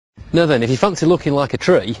Now then, if you fancy looking like a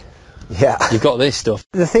tree, Yeah. you've got this stuff.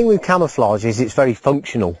 The thing with camouflage is it's very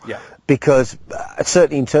functional. Yeah. Because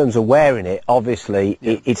certainly in terms of wearing it, obviously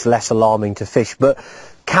it's less alarming to fish. But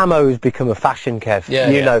camo has become a fashion, Kev.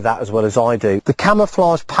 You know that as well as I do. The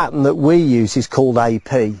camouflage pattern that we use is called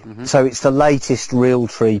AP. So it's the latest real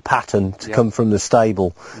tree pattern to come from the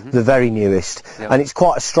stable, the very newest. And it's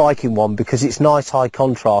quite a striking one because it's nice high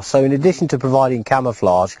contrast. So in addition to providing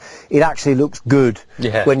camouflage, it actually looks good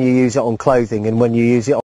when you use it on clothing and when you use it on